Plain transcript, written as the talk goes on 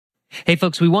Hey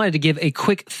folks, we wanted to give a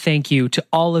quick thank you to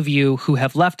all of you who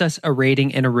have left us a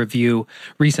rating and a review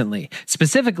recently.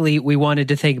 Specifically, we wanted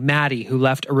to thank Maddie, who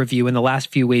left a review in the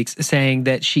last few weeks saying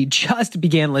that she just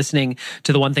began listening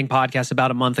to the One Thing podcast about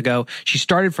a month ago. She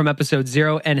started from episode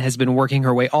 0 and has been working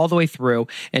her way all the way through.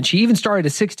 And she even started a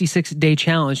 66-day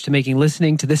challenge to making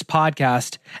listening to this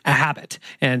podcast a habit.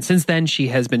 And since then, she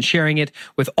has been sharing it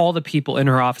with all the people in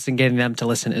her office and getting them to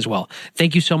listen as well.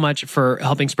 Thank you so much for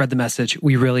helping spread the message.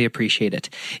 We really appreciate it.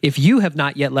 If you have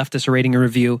not yet left us a rating and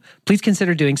review, please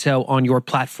consider doing so on your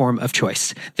platform of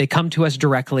choice. They come to us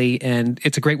directly, and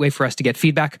it's a great way for us to get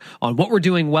feedback on what we're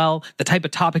doing well, the type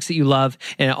of topics that you love,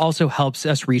 and it also helps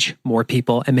us reach more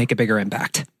people and make a bigger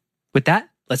impact. With that,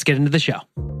 let's get into the show.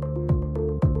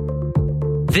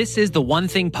 This is the One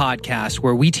Thing podcast,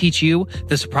 where we teach you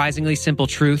the surprisingly simple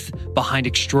truth behind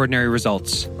extraordinary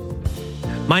results.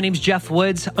 My name's Jeff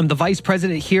Woods. I'm the vice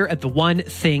president here at the One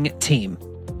Thing team.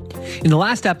 In the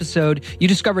last episode, you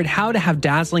discovered how to have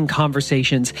dazzling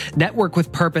conversations, network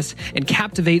with purpose, and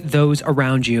captivate those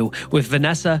around you with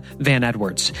Vanessa Van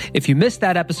Edwards. If you missed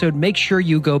that episode, make sure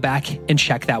you go back and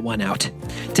check that one out.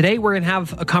 Today, we're going to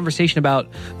have a conversation about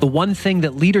the one thing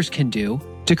that leaders can do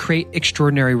to create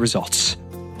extraordinary results.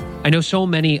 I know so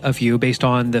many of you, based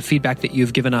on the feedback that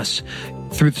you've given us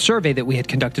through the survey that we had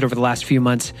conducted over the last few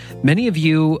months, many of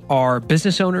you are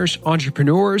business owners,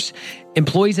 entrepreneurs,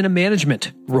 employees in a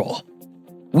management role.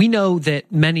 We know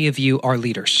that many of you are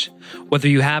leaders. Whether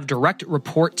you have direct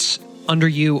reports under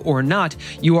you or not,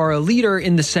 you are a leader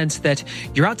in the sense that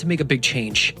you're out to make a big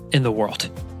change in the world,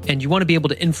 and you want to be able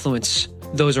to influence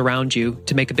those around you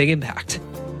to make a big impact.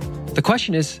 The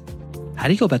question is, how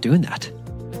do you go about doing that?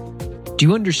 Do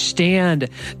you understand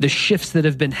the shifts that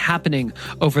have been happening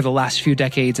over the last few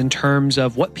decades in terms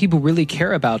of what people really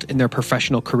care about in their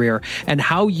professional career and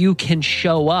how you can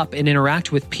show up and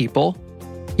interact with people?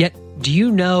 Yet, do you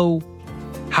know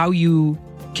how you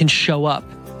can show up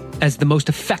as the most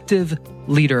effective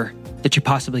leader that you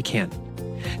possibly can?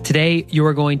 Today, you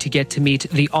are going to get to meet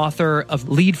the author of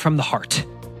Lead from the Heart,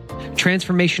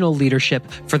 Transformational Leadership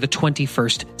for the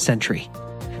 21st Century.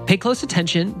 Pay close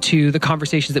attention to the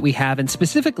conversations that we have, and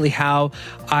specifically how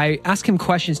I ask him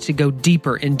questions to go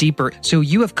deeper and deeper so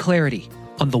you have clarity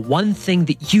on the one thing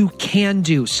that you can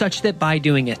do, such that by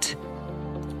doing it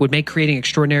would make creating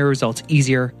extraordinary results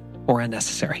easier or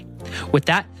unnecessary. With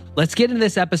that, let's get into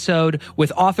this episode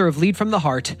with author of Lead from the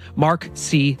Heart, Mark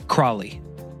C. Crowley.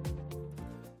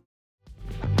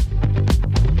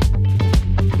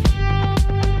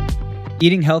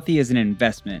 Eating healthy is an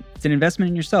investment. It's an investment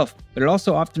in yourself, but it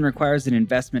also often requires an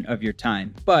investment of your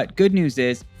time. But good news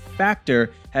is,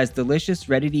 Factor has delicious,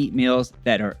 ready-to-eat meals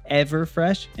that are ever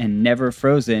fresh and never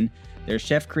frozen. They're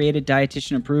chef-created,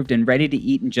 dietitian-approved, and ready to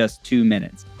eat in just 2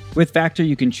 minutes. With Factor,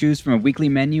 you can choose from a weekly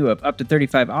menu of up to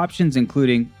 35 options,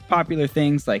 including popular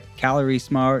things like Calorie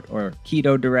Smart or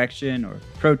Keto Direction or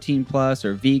Protein Plus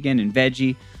or Vegan and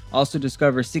Veggie. Also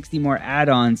discover 60 more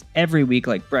add-ons every week,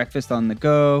 like breakfast on the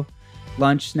go,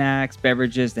 lunch snacks,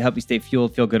 beverages to help you stay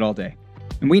fueled, feel good all day.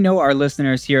 And we know our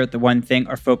listeners here at The One Thing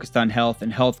are focused on health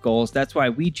and health goals. That's why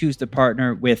we choose to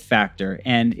partner with Factor.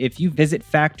 And if you visit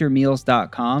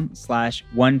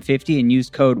factormeals.com/150 and use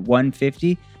code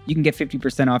 150, you can get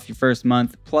 50% off your first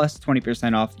month plus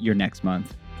 20% off your next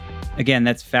month. Again,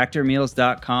 that's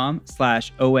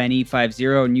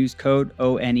factormeals.com/ONE50 and use code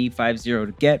ONE50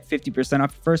 to get 50%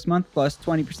 off your first month plus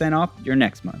 20% off your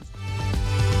next month.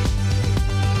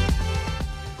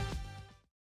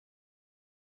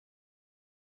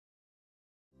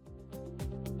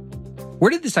 Where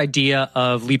did this idea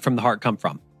of Lead from the Heart come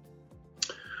from?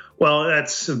 Well,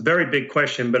 that's a very big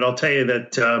question, but I'll tell you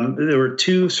that there were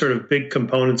two sort of big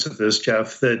components of this,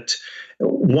 Jeff. That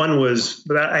one was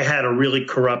that I had a really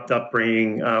corrupt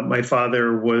upbringing. My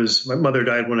mother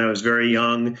died when I was very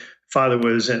young. Father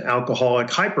was an alcoholic,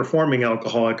 high-performing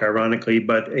alcoholic, ironically,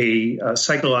 but a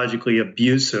psychologically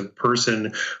abusive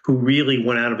person who really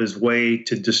went out of his way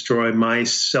to destroy my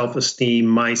self-esteem,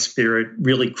 my spirit,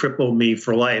 really crippled me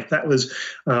for life. That was,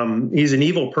 he's an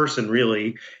evil person,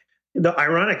 really. The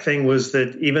ironic thing was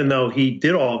that even though he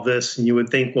did all of this, and you would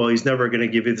think, well, he's never going to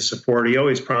give you the support, he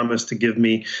always promised to give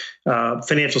me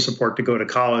financial support to go to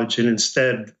college. And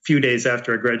instead, a few days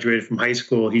after I graduated from high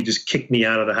school, he just kicked me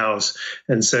out of the house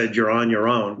and said, "You're on your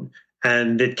own."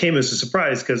 And it came as a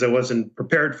surprise because I wasn't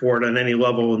prepared for it on any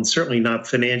level, and certainly not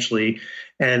financially.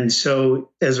 And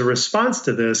so as a response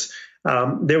to this,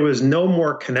 there was no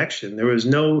more connection. There was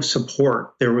no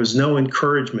support. There was no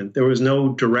encouragement. There was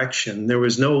no direction. There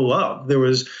was no love. There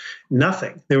was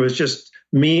nothing. There was just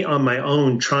me on my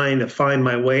own trying to find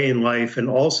my way in life, and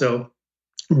also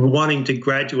wanting to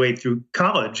graduate through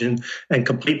college and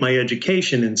complete my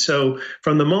education. And so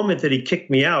from the moment that he kicked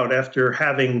me out after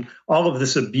having all of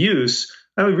this abuse,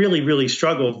 I really, really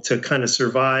struggled to kind of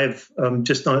survive,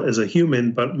 just not as a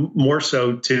human, but more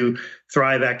so to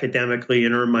thrive academically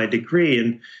and earn my degree.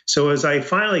 And so as I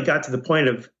finally got to the point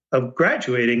of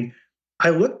graduating, I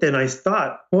looked and I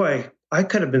thought, boy, I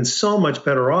could have been so much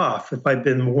better off if I'd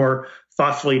been more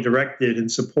thoughtfully directed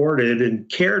and supported and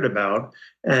cared about.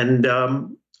 And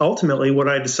ultimately, what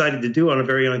I decided to do on a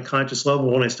very unconscious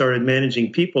level when I started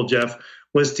managing people, Jeff,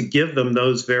 was to give them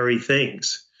those very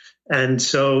things. And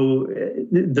so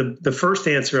the first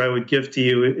answer I would give to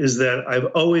you is that I've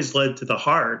always led to the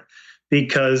heart,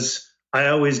 because I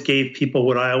always gave people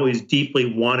what I always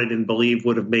deeply wanted and believed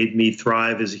would have made me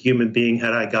thrive as a human being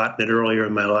had I gotten it earlier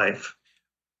in my life.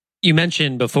 You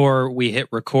mentioned before we hit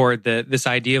record that this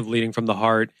idea of leading from the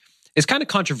heart is kind of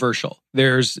controversial.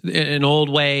 There's an old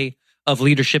way of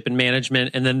leadership and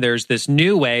management, and then there's this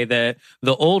new way that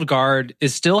the old guard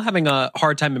is still having a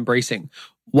hard time embracing.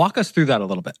 Walk us through that a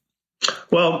little bit.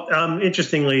 Well,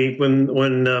 interestingly, when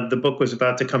the book was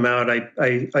about to come out,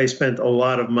 I spent a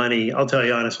lot of money. I'll tell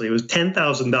you honestly, it was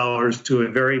 $10,000 to a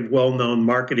very well-known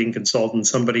marketing consultant,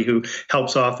 somebody who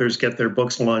helps authors get their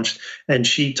books launched. And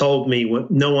she told me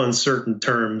with no uncertain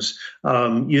terms,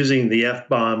 using the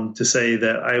F-bomb, to say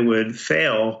that I would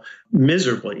fail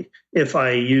miserably if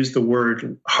I used the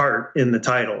word heart in the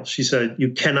title. She said,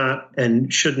 you cannot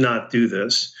and should not do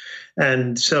this.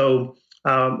 And so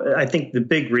I think the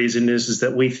big reason is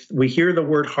that we hear the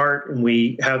word heart and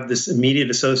we have this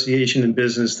immediate association in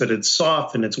business that it's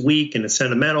soft and it's weak and it's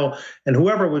sentimental. And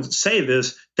whoever would say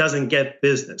this doesn't get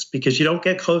business, because you don't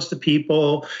get close to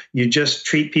people. You just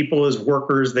treat people as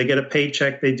workers. They get a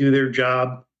paycheck. They do their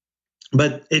job.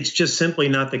 But it's just simply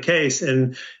not the case.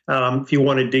 And if you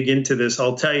want to dig into this,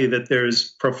 I'll tell you that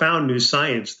there's profound new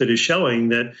science that is showing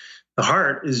that the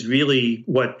heart is really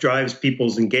what drives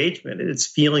people's engagement. It's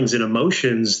feelings and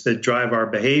emotions that drive our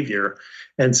behavior.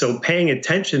 And so paying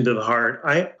attention to the heart,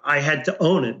 I had to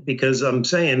own it, because I'm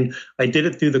saying I did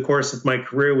it through the course of my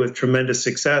career with tremendous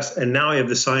success. And now I have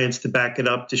the science to back it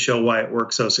up to show why it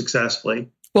works so successfully.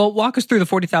 Well, walk us through the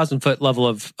 40,000 foot level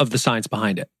of the science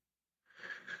behind it.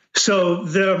 So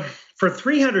for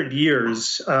 300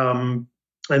 years,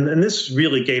 and this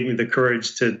really gave me the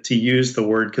courage to use the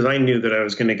word, because I knew that I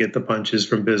was going to get the punches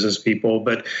from business people.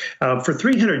 But for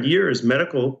 300 years,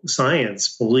 medical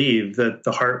science believed that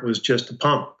the heart was just a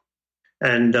pump.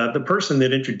 And the person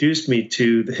that introduced me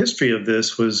to the history of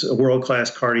this was a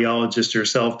world-class cardiologist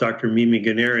herself, Dr. Mimi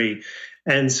Guarneri.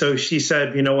 And so she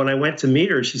said, when I went to meet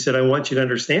her, she said, I want you to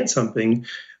understand something.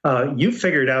 You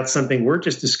figured out something we're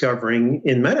just discovering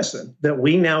in medicine, that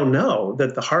we now know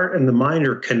that the heart and the mind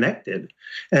are connected,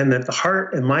 and that the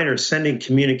heart and mind are sending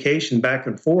communication back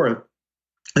and forth,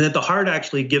 and that the heart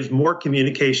actually gives more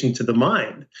communication to the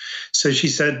mind. So she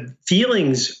said,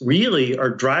 feelings really are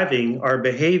driving our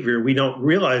behavior. We don't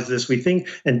realize this. We think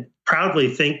and proudly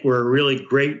think we're really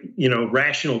great,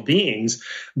 rational beings,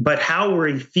 but how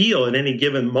we feel at any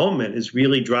given moment is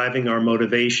really driving our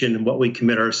motivation and what we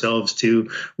commit ourselves to,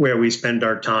 where we spend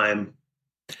our time.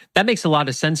 That makes a lot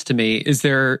of sense to me. Is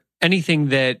there anything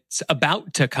that's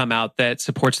about to come out that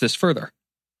supports this further?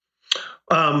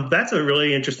 That's a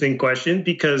really interesting question,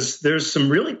 because there's some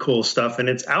really cool stuff and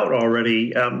it's out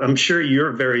already. I'm sure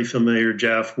you're very familiar,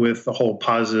 Jeff, with the whole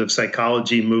positive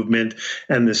psychology movement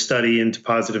and the study into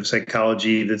positive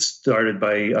psychology that's started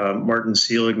by Martin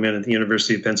Seligman at the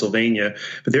University of Pennsylvania.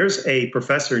 But there's a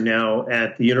professor now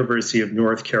at the University of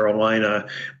North Carolina,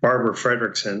 Barbara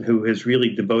Fredrickson, who has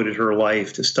really devoted her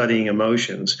life to studying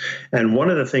emotions. And one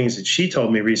of the things that she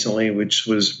told me recently, which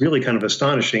was really kind of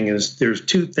astonishing, is there's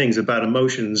two things about emotions.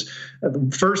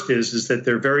 The first is that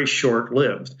they're very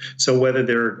short-lived. So whether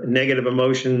they're negative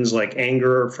emotions like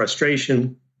anger or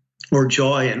frustration or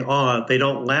joy and awe, they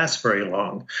don't last very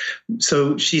long.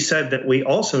 So she said that we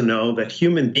also know that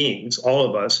human beings, all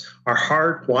of us, are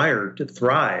hardwired to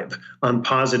thrive on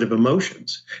positive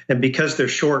emotions. And because they're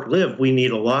short-lived, we need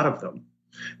a lot of them.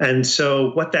 And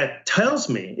so what that tells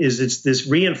me is this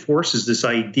reinforces this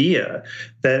idea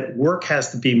that work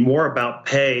has to be more about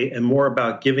pay and more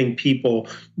about giving people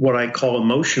what I call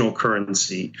emotional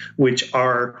currency, which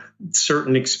are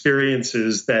certain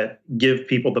experiences that give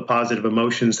people the positive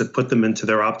emotions that put them into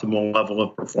their optimal level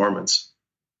of performance.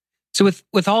 So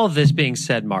with all of this being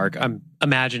said, Mark, I'm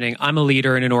imagining I'm a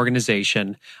leader in an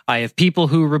organization. I have people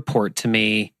who report to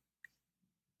me.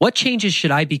 What changes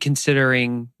should I be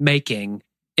considering making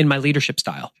in my leadership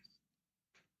style?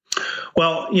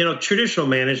 Well, traditional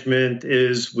management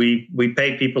is we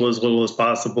pay people as little as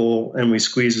possible and we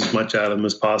squeeze as much out of them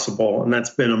as possible. And that's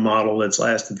been a model that's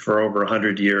lasted for over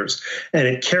 100 years. And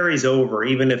it carries over,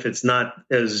 even if it's not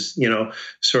as,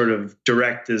 sort of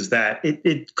direct as that.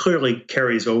 It clearly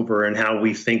carries over in how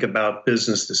we think about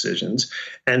business decisions.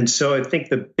 And so I think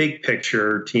the big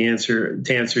picture to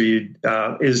answer you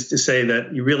is to say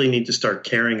that you really need to start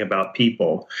caring about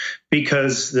people.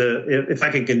 Because if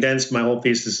I could condense my whole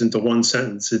thesis into one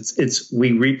sentence, it's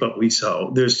we reap what we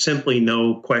sow. There's simply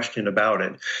no question about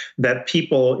it, that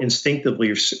people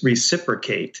instinctively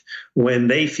reciprocate when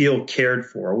they feel cared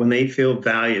for, when they feel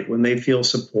valued, when they feel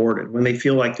supported, when they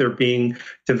feel like they're being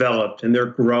developed and they're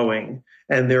growing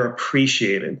and they're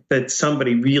appreciated, that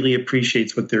somebody really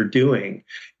appreciates what they're doing.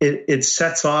 It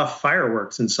sets off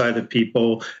fireworks inside of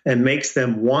people and makes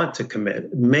them want to commit.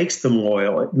 It makes them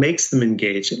loyal. It makes them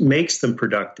engaged. It makes them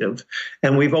productive.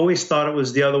 And we've always thought it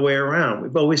was the other way around.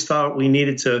 We've always thought we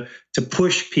needed to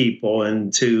push people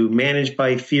and to manage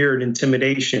by fear and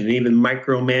intimidation and even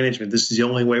micromanagement. This is the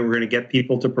only way we're going to get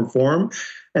people to perform.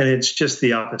 And it's just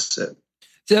the opposite.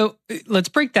 So let's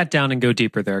break that down and go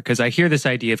deeper there, because I hear this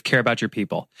idea of care about your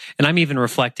people. And I'm even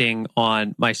reflecting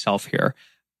on myself here.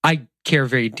 I care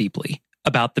very deeply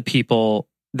about the people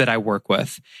that I work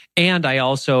with. And I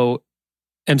also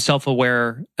am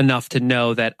self-aware enough to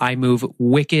know that I move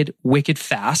wicked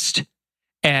fast,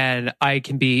 and I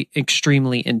can be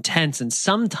extremely intense. And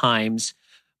sometimes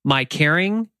my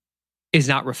caring is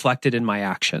not reflected in my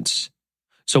actions.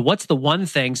 So what's the one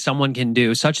thing someone can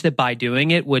do such that by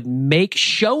doing it would make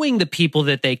showing the people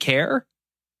that they care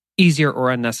easier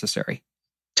or unnecessary?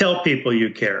 Tell people you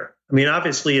care. I mean,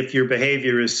 obviously, if your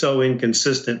behavior is so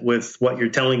inconsistent with what you're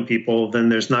telling people, then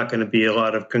there's not going to be a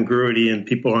lot of congruity and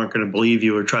people aren't going to believe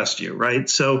you or trust you, right?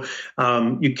 So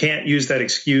you can't use that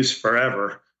excuse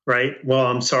forever. Right? Well,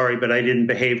 I'm sorry, but I didn't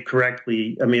behave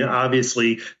correctly. I mean,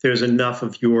 obviously, there's enough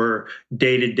of your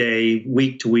day-to-day,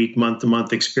 week-to-week,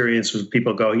 month-to-month experience where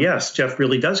people go, yes, Jeff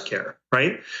really does care,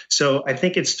 right? So I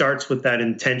think it starts with that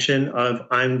intention of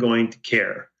I'm going to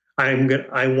care.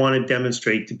 I want to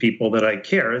demonstrate to people that I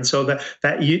care. And so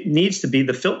that needs to be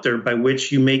the filter by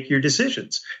which you make your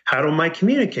decisions. How am I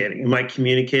communicating? Am I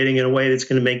communicating in a way that's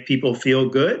going to make people feel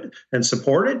good and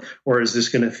supported, or is this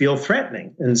going to feel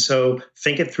threatening? And so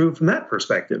think it through from that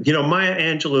perspective. Maya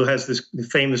Angelou has this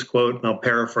famous quote, and I'll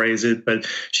paraphrase it, but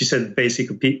she said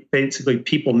basically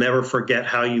people never forget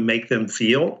how you make them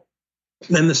feel.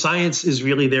 And the science is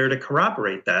really there to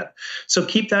corroborate that. So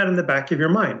keep that in the back of your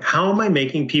mind. How am I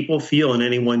making people feel in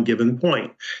any one given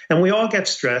point? And we all get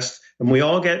stressed and we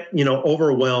all get,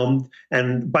 overwhelmed.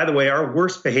 And by the way, our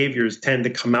worst behaviors tend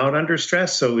to come out under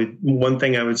stress. So one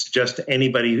thing I would suggest to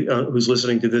anybody who's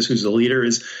listening to this, who's a leader,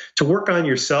 is to work on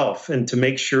yourself and to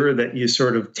make sure that you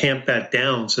sort of tamp that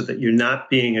down so that you're not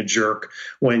being a jerk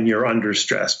when you're under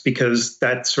stress, because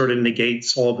that sort of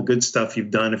negates all the good stuff you've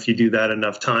done if you do that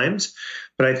enough times.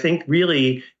 But I think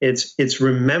really it's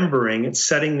remembering, it's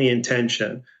setting the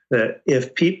intention that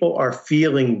if people are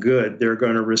feeling good, they're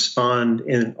going to respond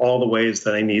in all the ways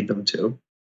that I need them to.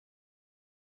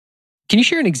 Can you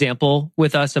share an example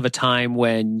with us of a time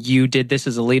when you did this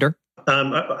as a leader?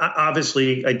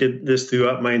 Obviously, I did this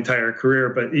throughout my entire career,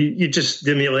 but you just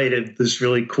stimulated this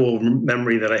really cool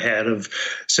memory that I had of.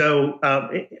 So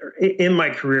in my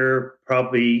career,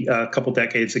 probably a couple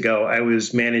decades ago, I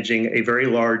was managing a very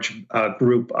large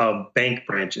group of bank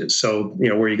branches. So,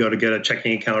 where you go to get a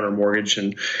checking account or mortgage.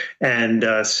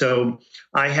 And so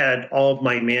I had all of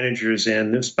my managers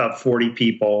in. There's about 40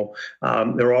 people.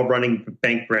 They're all running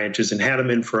bank branches, and had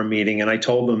them in for a meeting. And I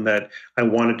told them that I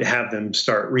wanted to have them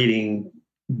start reading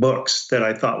books that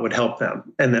I thought would help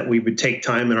them, and that we would take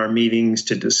time in our meetings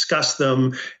to discuss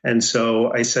them. And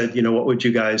so I said, what would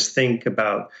you guys think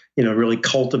about, really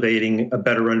cultivating a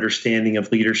better understanding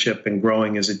of leadership and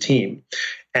growing as a team?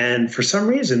 And for some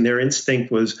reason, their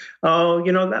instinct was,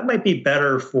 that might be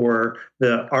better for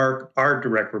our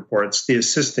direct reports, the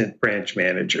assistant branch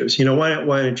managers. Why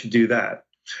don't you do that?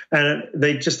 And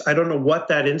I don't know what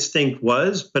that instinct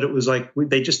was, but it was like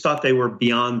they just thought they were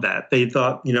beyond that. They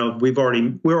thought,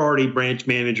 we're already branch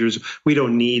managers. We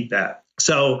don't need that.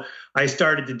 So I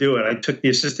started to do it. I took the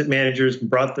assistant managers and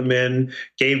brought them in,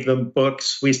 gave them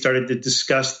books. We started to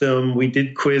discuss them. We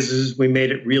did quizzes. We made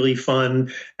it really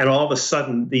fun. And all of a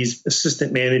sudden, these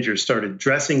assistant managers started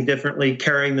dressing differently,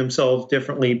 carrying themselves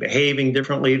differently, behaving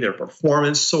differently. Their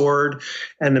performance soared.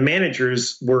 And the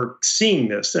managers were seeing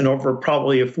this. And over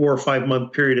probably a 4 or 5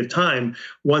 month period of time,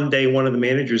 one day, one of the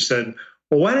managers said,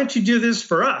 well, why don't you do this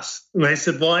for us? And I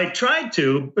said, well, I tried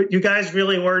to, but you guys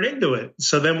really weren't into it.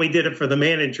 So then we did it for the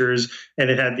managers, and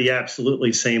it had the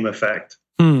absolutely same effect.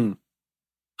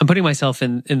 I'm putting myself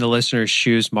in the listener's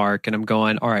shoes, Mark, and I'm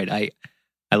going, all right,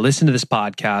 I listen to this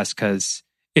podcast because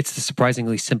it's the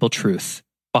surprisingly simple truth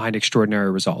behind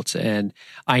extraordinary results. And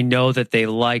I know that they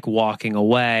like walking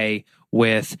away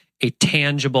with a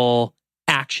tangible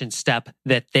action step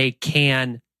that they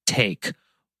can take.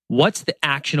 What's the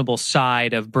actionable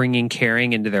side of bringing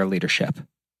caring into their leadership?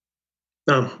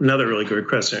 Another really good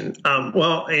question.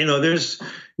 Well, there's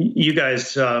you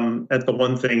guys at the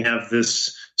One Thing have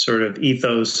this sort of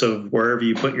ethos of wherever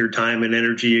you put your time and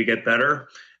energy, you get better.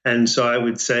 And so I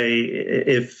would say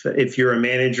if you're a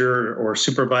manager or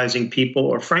supervising people,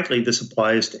 or frankly, this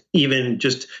applies to even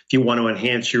just if you want to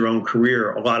enhance your own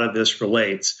career, a lot of this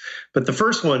relates. But the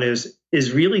first one is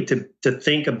really to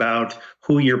think about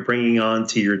who you're bringing on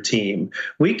to your team.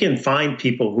 We can find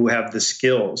people who have the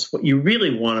skills. What you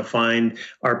really want to find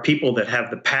are people that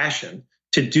have the passion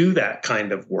to do that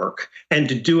kind of work and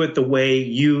to do it the way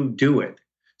you do it.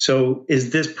 So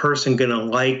is this person going to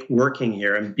like working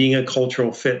here and being a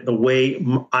cultural fit the way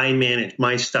I manage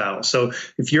my style? So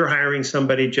if you're hiring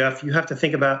somebody, Jeff, you have to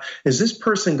think about, is this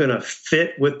person going to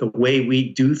fit with the way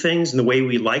we do things and the way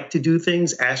we like to do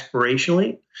things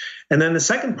aspirationally? And then the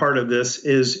second part of this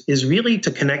is really to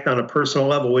connect on a personal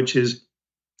level, which is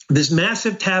this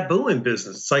massive taboo in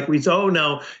business. It's like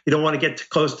no, you don't want to get too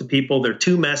close to people. They're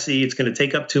too messy. It's going to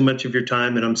take up too much of your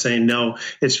time. And I'm saying, no,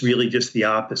 it's really just the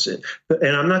opposite.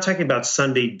 And I'm not talking about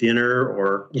Sunday dinner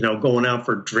or, going out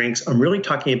for drinks. I'm really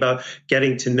talking about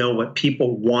getting to know what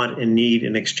people want and need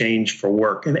in exchange for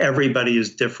work. And everybody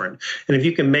is different. And if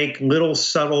you can make little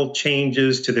subtle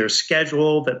changes to their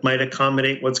schedule that might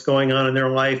accommodate what's going on in their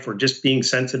life, or just being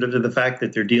sensitive to the fact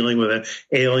that they're dealing with an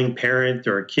ailing parent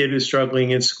or a kid who's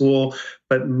struggling in school,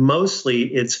 but mostly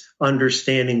it's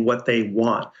understanding what they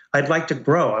want. I'd like to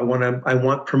grow. I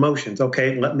want promotions.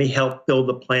 Okay, let me help build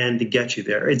a plan to get you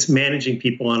there. It's managing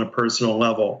people on a personal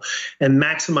level and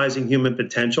maximizing human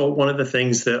potential. One of the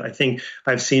things that I think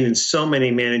I've seen in so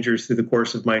many managers through the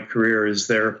course of my career is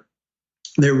they're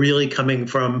really coming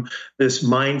from this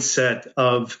mindset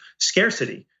of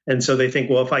scarcity. And so they think,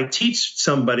 well, if I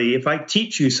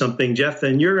teach you something, Jeff,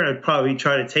 then you're going to probably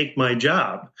try to take my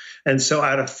job. And so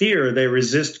out of fear, they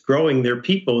resist growing their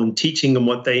people and teaching them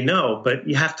what they know. But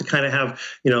you have to kind of have,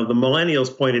 the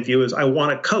millennials' point of view is, I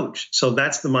want to coach. So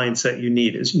that's the mindset you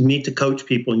need, is you need to coach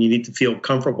people and you need to feel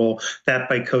comfortable that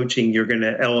by coaching, you're going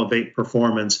to elevate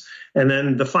performance. And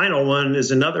then the final one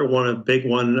is another one, a big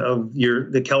one of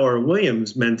the Keller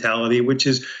Williams mentality, which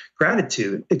is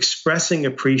gratitude, expressing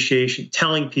appreciation,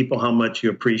 telling people how much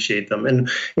you appreciate them. And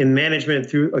in management,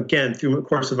 through the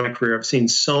course of my career, I've seen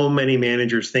so many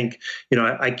managers think,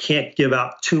 I can't give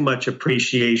out too much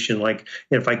appreciation. Like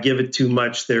if I give it too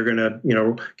much, they're going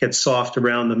to, get soft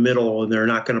around the middle and they're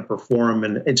not going to perform.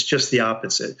 And it's just the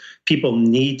opposite. People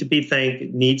need to be thanked.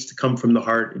 It needs to come from the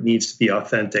heart. It needs to be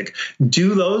authentic.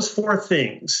 Do those 4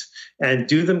 things and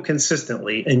do them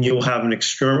consistently, and you'll have an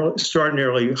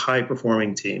extraordinarily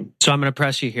high-performing team. So I'm going to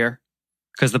press you here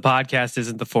because the podcast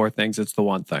isn't the 4 things, it's the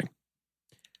one thing.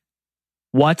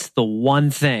 What's the one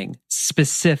thing,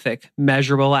 specific,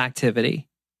 measurable activity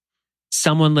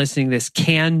someone listening to this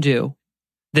can do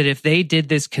that if they did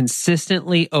this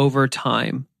consistently over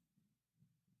time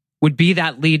would be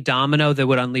that lead domino that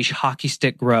would unleash hockey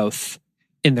stick growth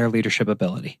in their leadership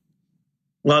ability?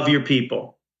 Love your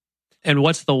people. And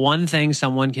what's the one thing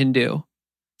someone can do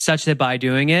such that by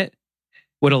doing it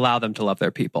would allow them to love their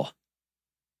people?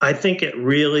 I think it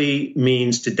really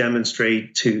means to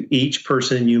demonstrate to each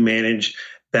person you manage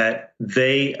that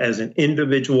they, as an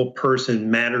individual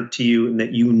person, matter to you and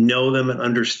that you know them and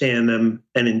understand them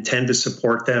and intend to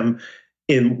support them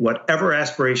in whatever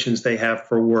aspirations they have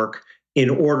for work, in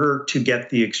order to get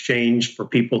the exchange for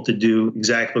people to do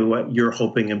exactly what you're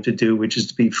hoping them to do, which is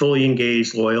to be fully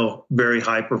engaged, loyal, very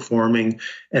high performing,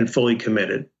 and fully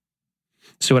committed.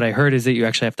 So what I heard is that you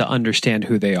actually have to understand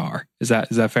who they are. Is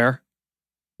that fair?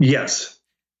 Yes.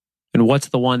 And what's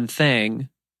the one thing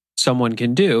someone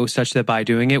can do such that by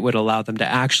doing it would allow them to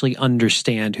actually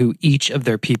understand who each of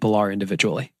their people are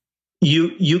individually?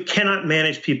 You cannot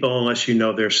manage people unless you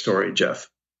know their story, Jeff.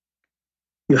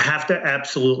 You have to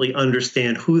absolutely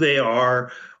understand who they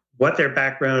are, what their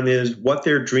background is, what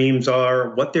their dreams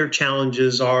are, what their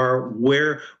challenges are,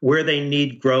 where they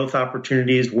need growth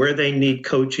opportunities, where they need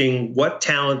coaching, what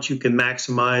talent you can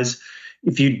maximize.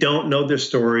 If you don't know their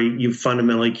story, you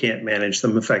fundamentally can't manage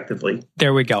them effectively.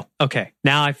 There we go. Okay.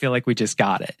 Now I feel like we just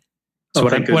got it. So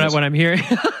what I'm hearing...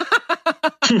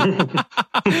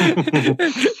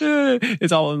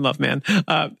 It's all in love, man.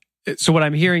 So what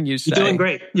I'm hearing you say... You're doing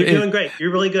great. You're doing great.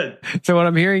 You're really good. So what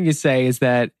I'm hearing you say is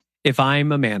that if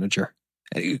I'm a manager,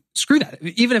 screw that.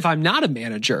 Even if I'm not a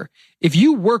manager, if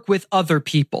you work with other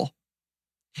people,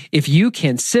 if you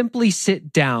can simply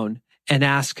sit down and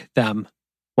ask them,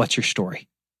 what's your story?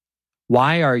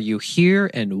 Why are you here?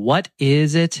 And what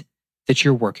is it that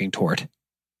you're working toward?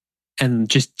 And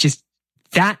just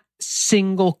that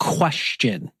single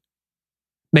question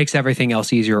makes everything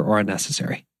else easier or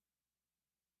unnecessary.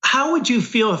 How would you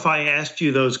feel if I asked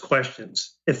you those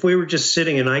questions? If we were just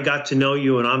sitting and I got to know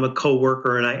you and I'm a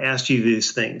coworker and I asked you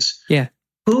these things? Yeah.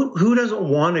 Who doesn't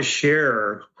want to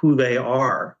share who they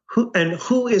are?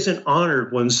 Who isn't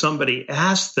honored when somebody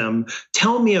asks them,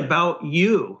 tell me about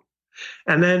you?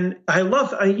 And then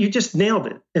you just nailed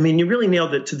it. I mean, you really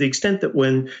nailed it to the extent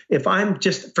that if I'm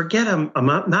just, forget I'm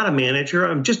not a manager,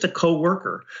 I'm just a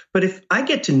coworker. But if I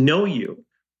get to know you,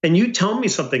 and you tell me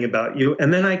something about you,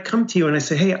 and then I come to you and I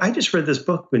say, hey, I just read this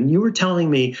book when you were telling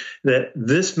me that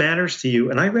this matters to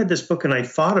you. And I read this book and I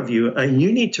thought of you and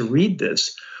you need to read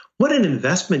this. What an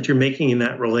investment you're making in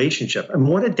that relationship. And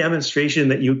what a demonstration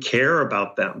that you care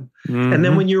about them. Mm-hmm. And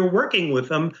then when you're working with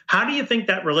them, how do you think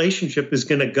that relationship is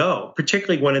going to go,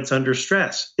 particularly when it's under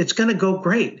stress? It's going to go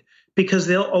great because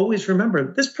they'll always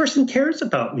remember this person cares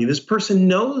about me. This person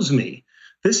knows me.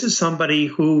 This is somebody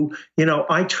who,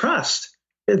 I trust.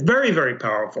 It's very, very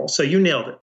powerful. So you nailed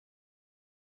it.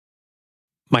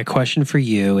 My question for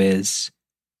you is,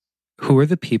 who are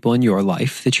the people in your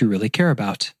life that you really care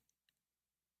about?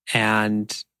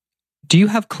 And do you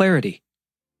have clarity,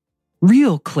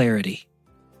 real clarity,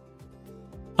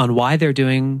 on why they're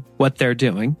doing what they're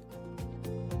doing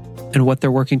and what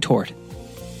they're working toward?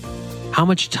 How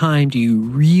much time do you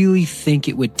really think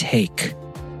it would take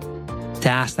to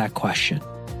ask that question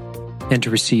and to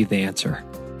receive the answer?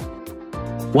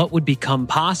 What would become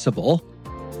possible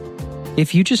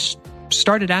if you just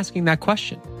started asking that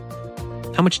question?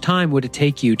 How much time would it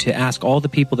take you to ask all the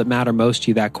people that matter most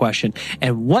to you that question?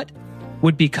 And what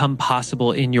would become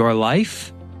possible in your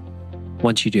life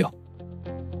once you do?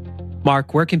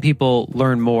 Mark, where can people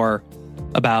learn more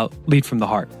about Lead from the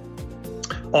Heart?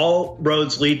 All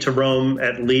roads lead to Rome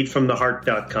at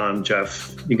leadfromtheheart.com,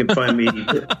 Jeff. You can find me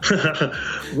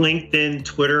LinkedIn,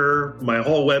 Twitter, my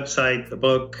whole website, the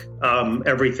book,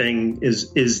 everything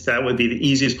is that would be the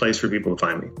easiest place for people to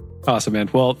find me. Awesome, man.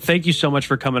 Well, thank you so much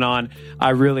for coming on.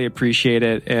 I really appreciate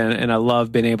it. And I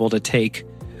love being able to take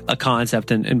a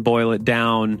concept and boil it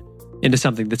down into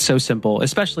something that's so simple,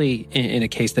 especially in a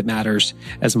case that matters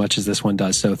as much as this one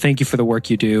does. So thank you for the work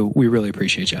you do. We really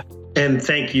appreciate you. And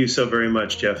thank you so very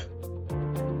much, Jeff.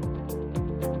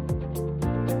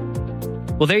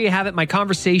 Well, there you have it, my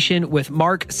conversation with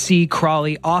Mark C.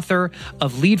 Crowley, author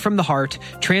of Lead from the Heart,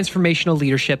 Transformational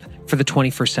Leadership for the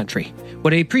 21st Century.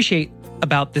 What I appreciate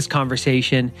about this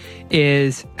conversation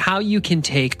is how you can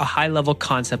take a high-level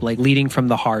concept like leading from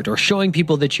the heart or showing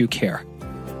people that you care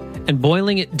and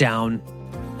boiling it down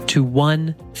to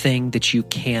one thing that you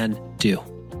can do.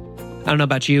 I don't know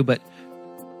about you, but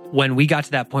when we got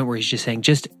to that point where he's just saying,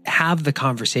 just have the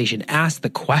conversation, ask the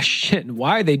question,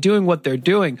 why are they doing what they're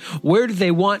doing? Where do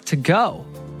they want to go?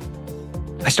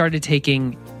 I started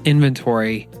taking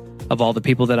inventory of all the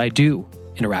people that I do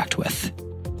interact with.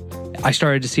 I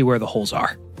started to see where the holes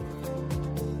are.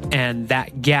 And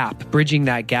that gap, bridging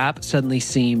that gap, suddenly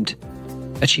seemed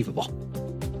achievable.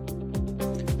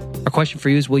 Our question for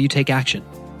you is, will you take action?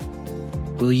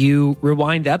 Will you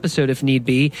rewind the episode if need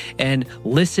be and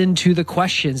listen to the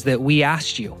questions that we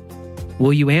asked you?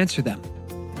 Will you answer them?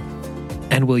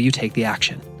 And will you take the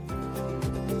action?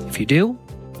 If you do,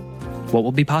 what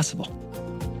will be possible?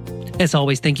 As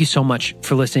always, thank you so much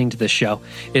for listening to this show.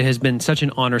 It has been such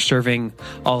an honor serving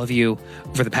all of you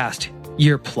for the past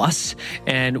year plus,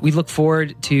 and we look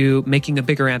forward to making a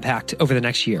bigger impact over the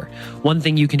next year. One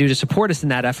thing you can do to support us in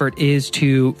that effort is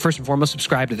to, first and foremost,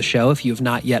 subscribe to the show if you have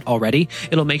not yet already.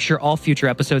 It'll make sure all future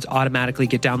episodes automatically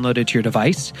get downloaded to your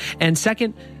device. And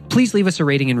second, please leave us a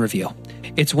rating and review.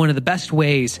 It's one of the best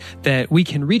ways that we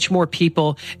can reach more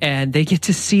people, and they get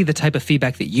to see the type of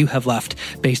feedback that you have left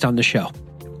based on the show.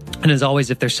 And as always,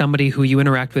 if there's somebody who you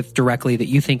interact with directly that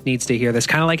you think needs to hear this,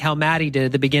 kind of like how Maddie did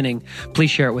at the beginning,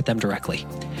 please share it with them directly.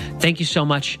 Thank you so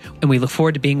much, and we look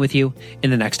forward to being with you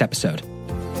in the next episode.